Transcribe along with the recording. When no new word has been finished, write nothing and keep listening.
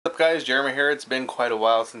guys? Jeremy here. It's been quite a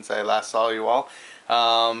while since I last saw you all.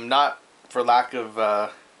 Not for lack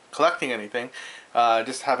of collecting anything,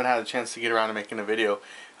 just haven't had a chance to get around to making a video.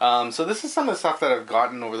 So this is some of the stuff that I've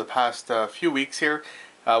gotten over the past few weeks here.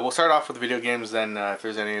 We'll start off with video games, then if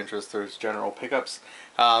there's any interest, there's general pickups.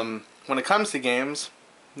 When it comes to games,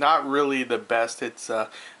 not really the best. It's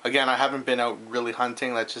again, I haven't been out really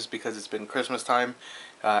hunting. That's just because it's been Christmas time,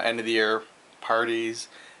 end of the year, parties,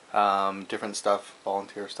 different stuff,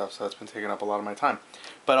 volunteer stuff, so that's been taking up a lot of my time.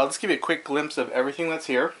 But I'll just give you a quick glimpse of everything that's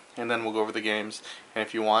here, and then we'll go over the games, and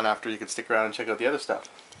if you want after, you can stick around and check out the other stuff.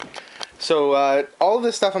 So all of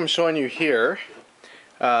this stuff I'm showing you here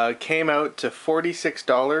came out to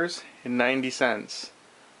 $46.90.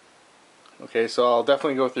 Okay, so I'll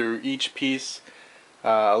definitely go through each piece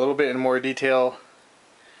a little bit in more detail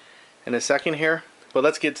in a second here, but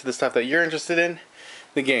let's get to the stuff that you're interested in,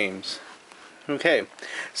 the games. Okay,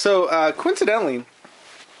 so coincidentally,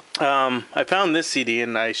 I found this CD,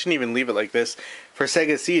 and I shouldn't even leave it like this, for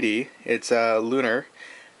Sega CD. It's Lunar,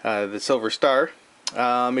 the Silver Star.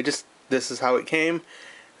 This is how it came.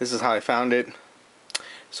 This is how I found it.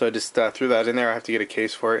 So I just threw that in there. I have to get a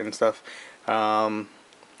case for it and stuff. I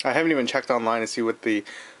haven't even checked online to see what the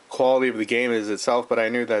quality of the game is itself, but I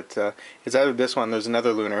knew that it's either this one. There's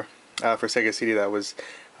another Lunar for Sega CD that was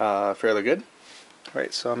fairly good.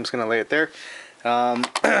 Right, so I'm just going to lay it there.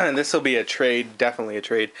 This will be a trade, definitely a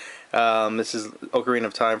trade. This is Ocarina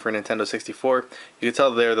of Time for Nintendo 64. You can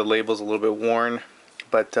tell there the label's a little bit worn,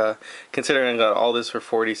 but considering I got all this for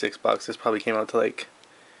 46 bucks, this probably came out to like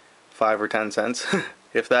 5 or 10 cents,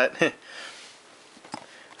 if that.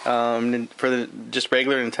 For the just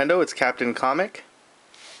regular Nintendo, it's Captain Comic.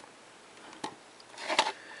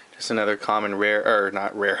 Just another common rare, or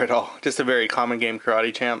not rare at all, just a very common game,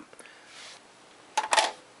 Karate Champ.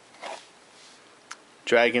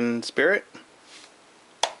 Dragon Spirit,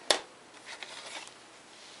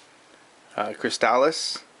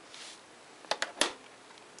 Crystallis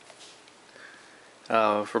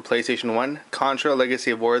for PlayStation 1, Contra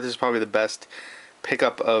Legacy of War. This is probably the best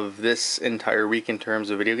pickup of this entire week in terms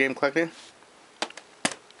of video game collecting.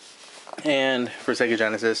 And for Sega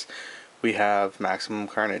Genesis, we have Maximum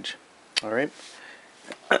Carnage. Alright.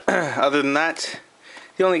 Other than that,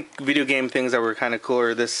 the only video game things that were kind of cool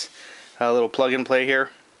are this little plug and play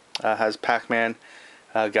here. Has Pac-Man,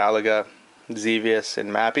 Galaga, Xevious,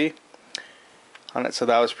 and Mappy on it, so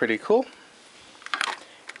that was pretty cool.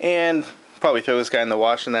 And probably throw this guy in the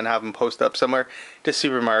wash and then have him post up somewhere. Just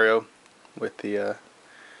Super Mario with the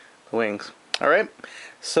wings. Alright,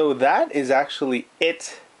 so that is actually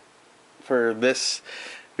it for this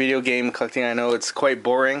video game collecting. I know it's quite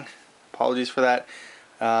boring. Apologies for that.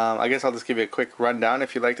 I guess I'll just give you a quick rundown.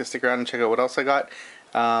 If you'd like to stick around and check out what else I got,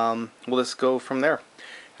 we'll just go from there.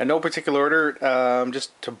 In no particular order,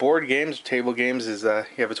 just to board games, table games, is you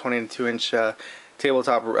have a 22-inch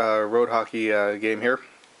tabletop road hockey game here.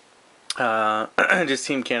 Just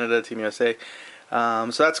Team Canada, Team USA.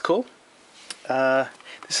 So that's cool.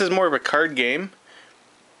 This is more of a card game.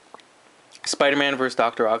 Spider-Man vs.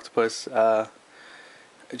 Dr. Octopus.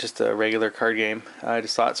 Just a regular card game. I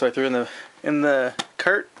just thought so. I threw it in the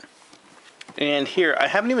cart. And here, I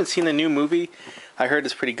haven't even seen the new movie. I heard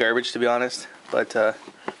it's pretty garbage, to be honest. But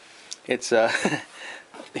it's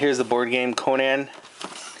here's the board game Conan,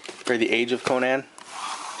 or The Age of Conan.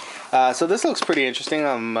 So this looks pretty interesting.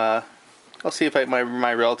 I'll see if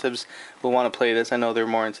my relatives will want to play this. I know they're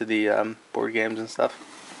more into the board games and stuff.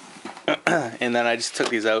 And then I just took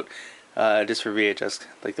these out just for VHS.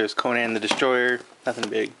 Like there's Conan the Destroyer, nothing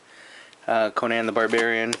big. Conan the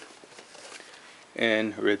Barbarian,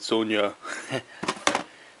 and Red Sonja.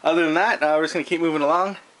 Other than that, we're just going to keep moving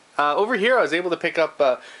along. Over here, I was able to pick up,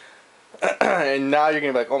 and now you're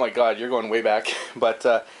going to be like, oh my god, you're going way back. But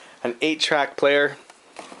an 8-track player.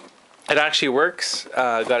 It actually works.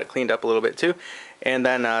 Got it cleaned up a little bit too. And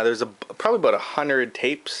then there's probably about 100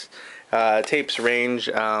 tapes. Tapes range.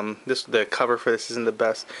 The cover for this isn't the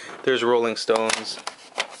best. There's Rolling Stones,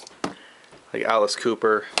 like Alice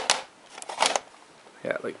Cooper.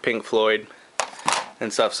 Yeah, like Pink Floyd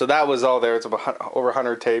and stuff. So that was all there. It's about over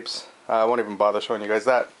 100 tapes. I won't even bother showing you guys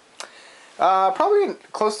that. Probably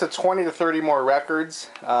close to 20 to 30 more records,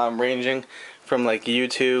 ranging from like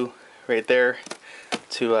U2 right there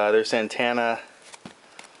to their Santana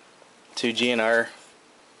to GNR.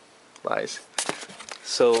 Lies.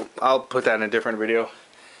 So I'll put that in a different video.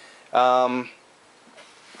 Another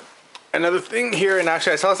thing here, and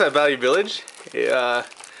actually I saw this at Value Village. It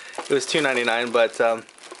was $2.99, but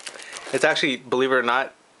it's actually, believe it or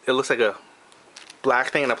not, it looks like a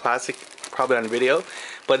black thing in a plastic, probably on video,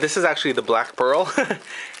 but this is actually the Black Pearl.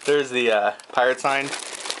 There's the pirate sign.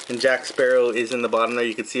 And Jack Sparrow is in the bottom there.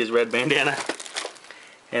 You can see his red bandana.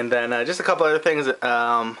 And then just a couple other things.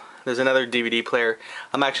 There's another DVD player.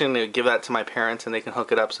 I'm actually going to give that to my parents and they can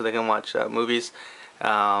hook it up so they can watch movies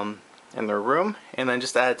in their room. And then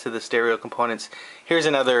just add to the stereo components. Here's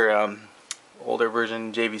another older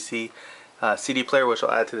version JVC CD player, which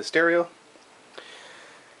I'll add to the stereo.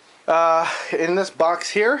 In this box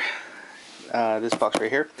here, this box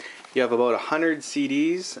right here, you have about 100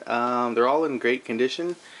 CDs. They're all in great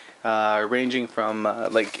condition, ranging from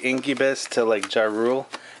like Incubus to like Ja Rule.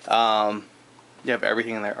 You have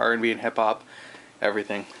everything in there, R&B and hip hop,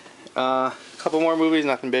 everything. A couple more movies,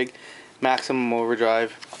 nothing big. Maximum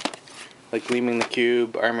Overdrive, like Gleaming the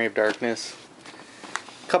Cube, Army of Darkness.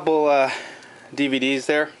 Couple DVDs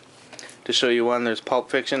there to show you one. There's Pulp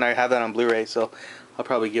Fiction. I have that on Blu-ray, so I'll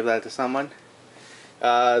probably give that to someone.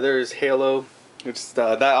 There's Halo, which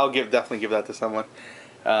that I'll definitely give that to someone.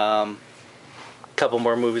 Couple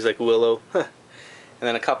more movies like Willow, and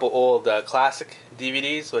then a couple old classic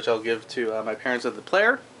DVDs, which I'll give to my parents with the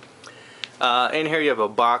player. In here you have a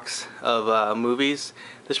box of movies.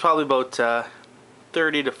 There's probably about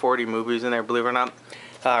 30 to 40 movies in there, believe it or not,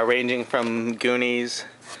 ranging from Goonies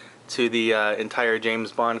to the entire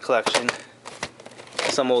James Bond collection.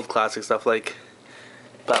 Some old classic stuff like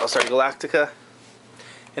Battlestar Galactica.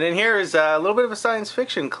 And in here is a little bit of a science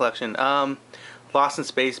fiction collection. Lost in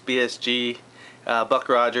Space, BSG, Buck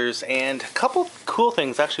Rogers, and a couple cool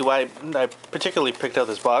things. Actually, why I particularly picked out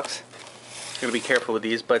this box. I'm going to be careful with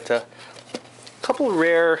these, but a couple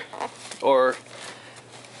rare or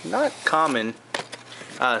not common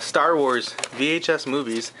Star Wars VHS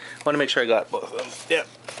movies. I want to make sure I got both of them. Yeah.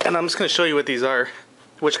 And I'm just going to show you what these are,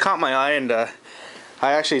 which caught my eye, and I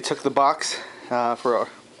actually took the box for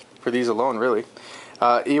these alone, really.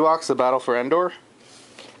 Ewoks: The Battle for Endor,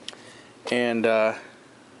 and the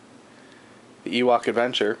Ewok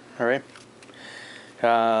Adventure. All right.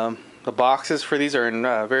 The boxes for these are in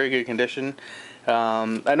very good condition.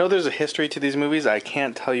 I know there's a history to these movies. I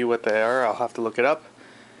can't tell you what they are. I'll have to look it up.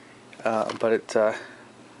 But it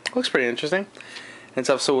looks pretty interesting and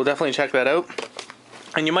stuff. So we'll definitely check that out.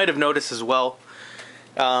 And you might have noticed as well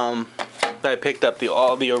that I picked up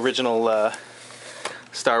all the original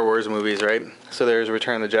Star Wars movies, right? So there's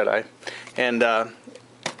Return of the Jedi. And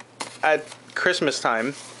at Christmas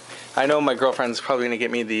time, I know my girlfriend's probably going to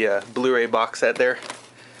get me the Blu-ray box set there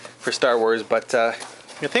for Star Wars, but the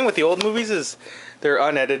thing with the old movies is they're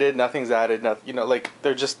unedited, nothing's added, like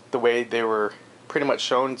they're just the way they were pretty much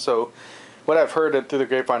shown. So what I've heard through the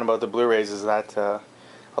grapevine about the Blu-rays is that a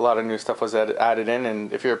lot of new stuff was added in,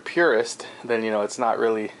 and if you're a purist, then it's not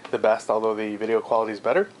really the best, although the video quality is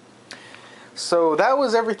better. So that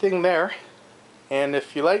was everything there, and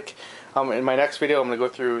if you like, in my next video I'm going to go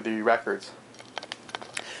through the records.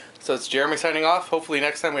 So it's Jeremy signing off. Hopefully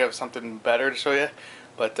next time we have something better to show you,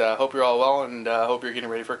 but hope you're all well, and hope you're getting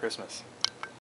ready for Christmas.